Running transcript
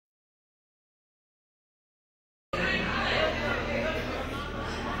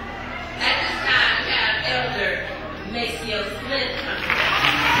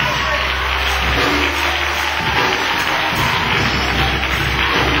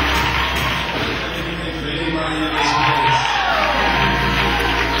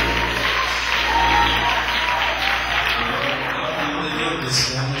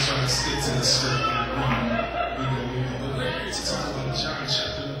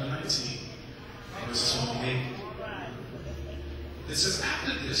It says,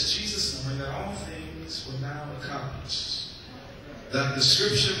 after this, Jesus, knowing that all things were now accomplished, that the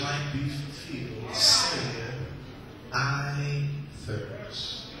scripture might be fulfilled, said, I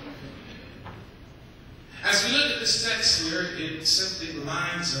thirst. As we look at this text here, it simply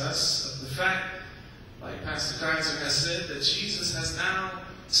reminds us of the fact, like Pastor Kaiser has said, that Jesus has now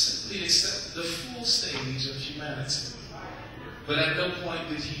simply accepted the full stage of humanity. But at no point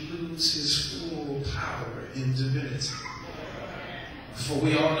did he lose his full power in divinity. For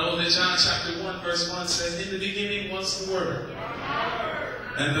we all know that John chapter 1 verse 1 says, in the beginning was the Word.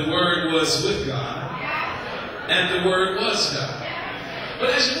 And the Word was with God. And the Word was God. But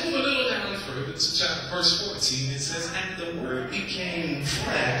as you move a little down further to chapter verse 14, it says, and the Word became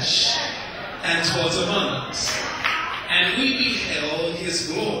flesh and dwelt among us. And we beheld his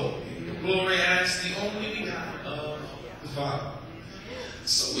glory. Glory as the only begotten of the Father.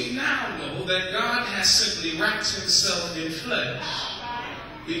 So we now know that God has simply wrapped himself in flesh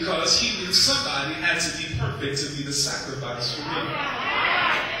because he knew somebody had to be perfect to be the sacrifice for me.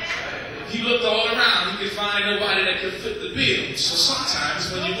 He looked all around, he could find nobody that could fit the bill. So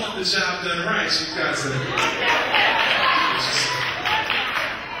sometimes when you want the job done right, you've got to...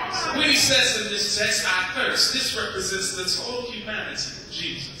 So when he says in this text, I thirst, this represents the total humanity of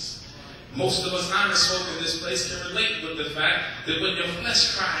Jesus. Most of us honest folk in this place can relate with the fact that when your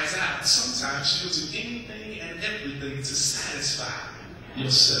flesh cries out, sometimes you'll do anything and everything to satisfy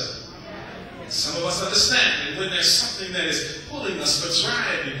yourself. Some of us understand that when there's something that is pulling us or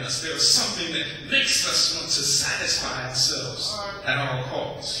driving us, there is something that makes us want to satisfy ourselves at all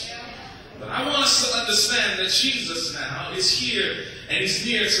costs. But I want us to understand that Jesus now is here and he's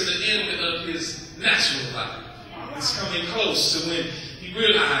near to the end of his natural life. He's coming close to when he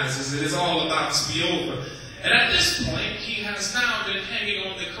realizes it is all about to be over. And at this point, he has now been hanging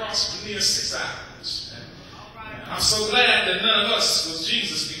on the cross for near 6 hours. And I'm so glad that none of us was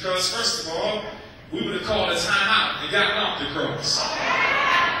Jesus because, first of all, we would have called a time out and gotten off the cross.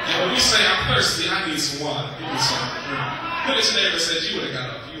 And when we say, I'm thirsty, I need some water. Give me some. Look at your neighbor and says, you would have got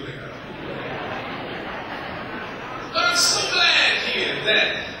off. You would have got off. But I'm so glad here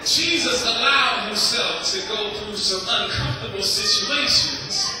that Jesus allowed himself to go through some uncomfortable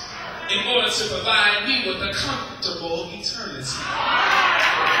situations in order to provide me with a comfortable eternity.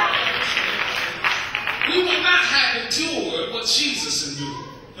 We would not have endured what Jesus endured.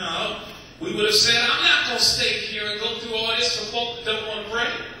 No, we would have said, I'm not going to stay here and go through all this for folk that don't want to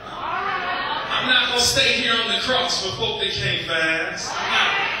pray. I'm not going to stay here on the cross for folk that can't fast.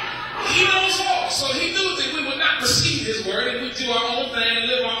 He knows all, so he knew that we would not receive his word and we'd do our own thing and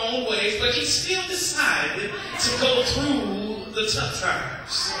live our own ways, but he still decided to go through the tough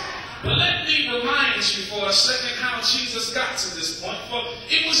times. But let me remind you for a second how Jesus got to this point. For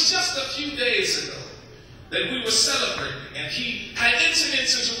it was just a few days ago that we were celebrating, and he had entered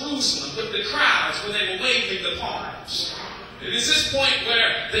into Jerusalem with the crowds when they were waving the palms. It is this point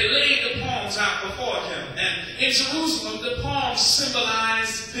where they laid the palms out before him. And in Jerusalem, the palms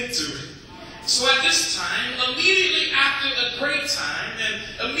symbolized victory. So at this time, immediately after the great time,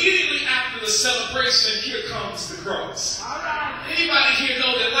 and immediately after the celebration, here comes the cross. Anybody here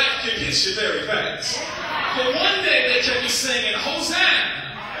know that life can hit you very fast? For one day they can be singing, Hosanna.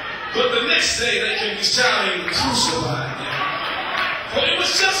 But the next day they can be shouting, crucify him. Well, it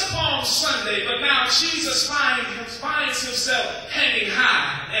was just Palm Sunday, but now Jesus finds himself hanging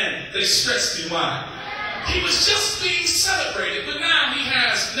high, and they stretched him wide. He was just being celebrated, but now he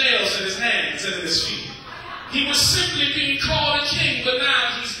has nails in his hands and in his feet. He was simply being called a king, but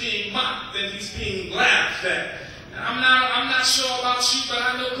now he's being mocked and he's being laughed at. I'm not sure about you, but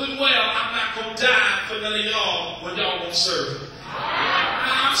I know good well I'm not going to die for none of y'all when y'all won't serve me.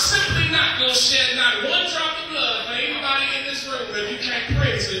 I'm simply not going to shed not one drop of blood for anybody in this room if you can't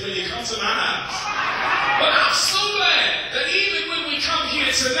praise me when you come to my house. But I'm so glad that even when we come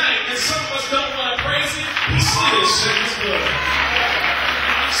here tonight and some of us don't want to praise him, he still shed his blood.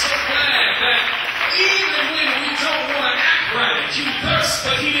 I'm so glad that even when we don't want to act right, he thirsts,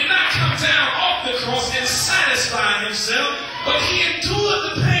 but he did not come down off the cross and satisfy himself, but he endured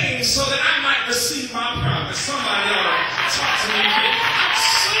the pain so that I might receive my promise. Somebody ought to talk to me here. I'm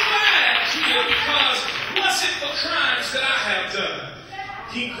so glad here because was it for crimes that I have done?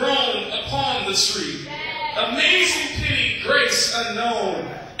 He groaned upon the tree. Amazing pity, grace unknown,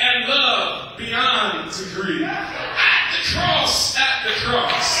 and love beyond degree. At the cross,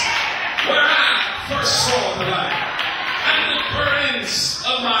 where I first saw the light, and the burdens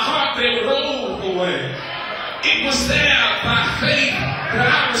of my heart, they rolled away. It was there by faith that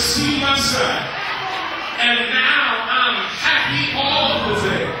I received my sight, and now I'm happy all the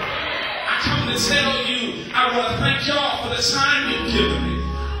day. I come to tell you, I want to thank y'all for the time you've given me.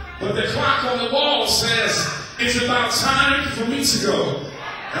 But the clock on the wall says it's about time for me to go.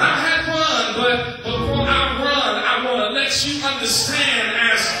 And I've had fun, but before I run, I want to let you understand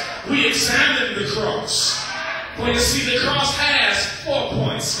as we examine the cross. Well, you see, the cross has 4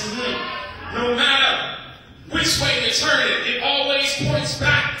 points. No matter which way you turn it, it always points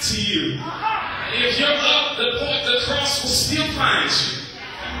back to you. If you're up, the cross will still find you.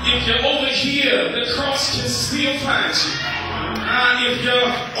 If you're over here, the cross can still find you. If you're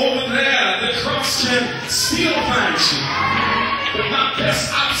over there, the cross can still find you. But my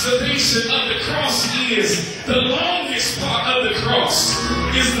best observation of the cross is the longest part of the cross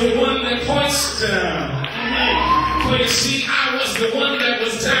is the one that points down. For you see, I was the one that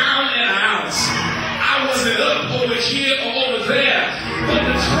was down and out. I wasn't up over here or over there. But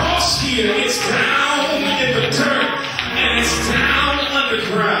the cross here is down in the dirt and it's down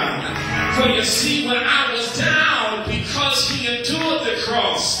underground. For you see, when I was down, because he endured the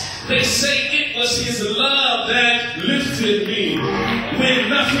cross, they say it was his love that lifted me. When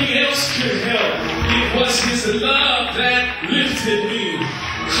nothing else could help, it was his love that lifted me.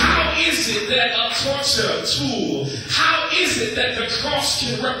 How is it that a torture tool, how is it that the cross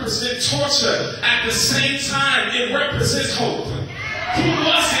can represent torture at the same time it represents hope? Who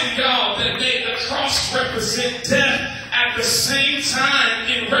was it, y'all, that made the cross represent death at the same time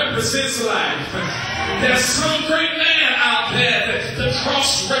it represents life? There's some great man out there that the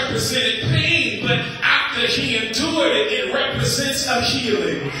cross represented pain, but after he endured it, it represents a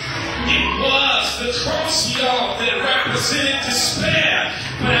healing. It was the cross, y'all, that represented despair,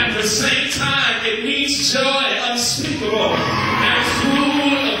 but at the same time, it means joy unspeakable and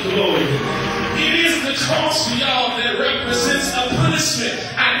full of glory. It is the cross, y'all, that represents a punishment.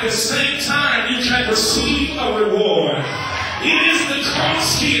 At the same time, you can receive a reward. It is the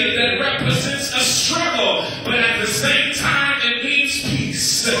cross here that represents a struggle, but at the same time, it means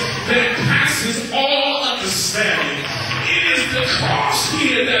peace that passes all understanding. It is the cross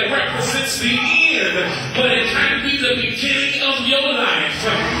here that represents the end, but it can be the beginning of your life.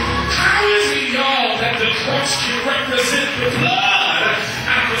 How is it, y'all, that the cross can represent the blood?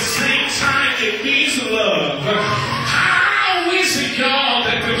 At the same time, it means love. How is it, y'all,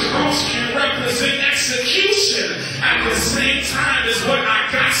 that the cross can represent execution? At the same time as what I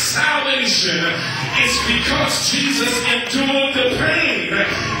got salvation. It's because Jesus endured the pain.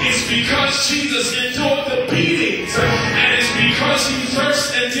 It's because Jesus endured the beatings. And it's because he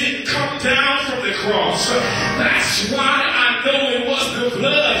first and didn't come down from the cross. That's why I know it was the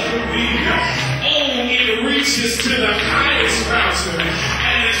blood for me. Oh, it reaches to the highest mountain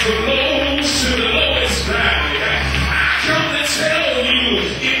and it flows to the lowest valley. I come to tell you,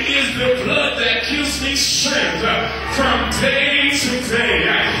 it is the blood that gives me strength from day to day.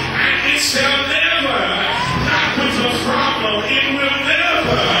 And it shall never, not with a problem, it will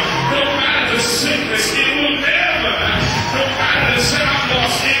never, no matter the sickness, it will never, no matter the job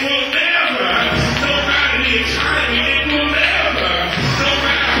loss, it will never, no matter the economy, it will never, no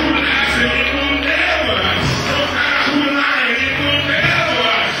matter who laughing, it will never, no matter who lying, it will never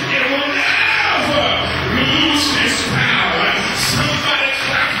lose its power. Somebody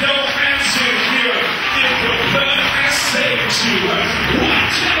clap your hands in here if the blood has saved you. What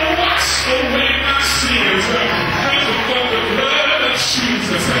can wash away my sins? Nothing but the blood of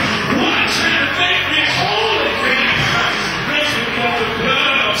Jesus. What can make me whole again? Nothing but the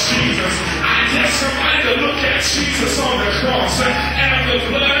blood of Jesus. I dare somebody to look at Jesus on the cross, and if the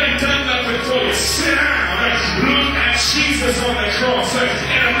blood ain't done nothing for you, sit down. Look at Jesus on the cross, and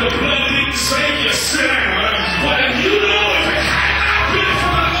if the blood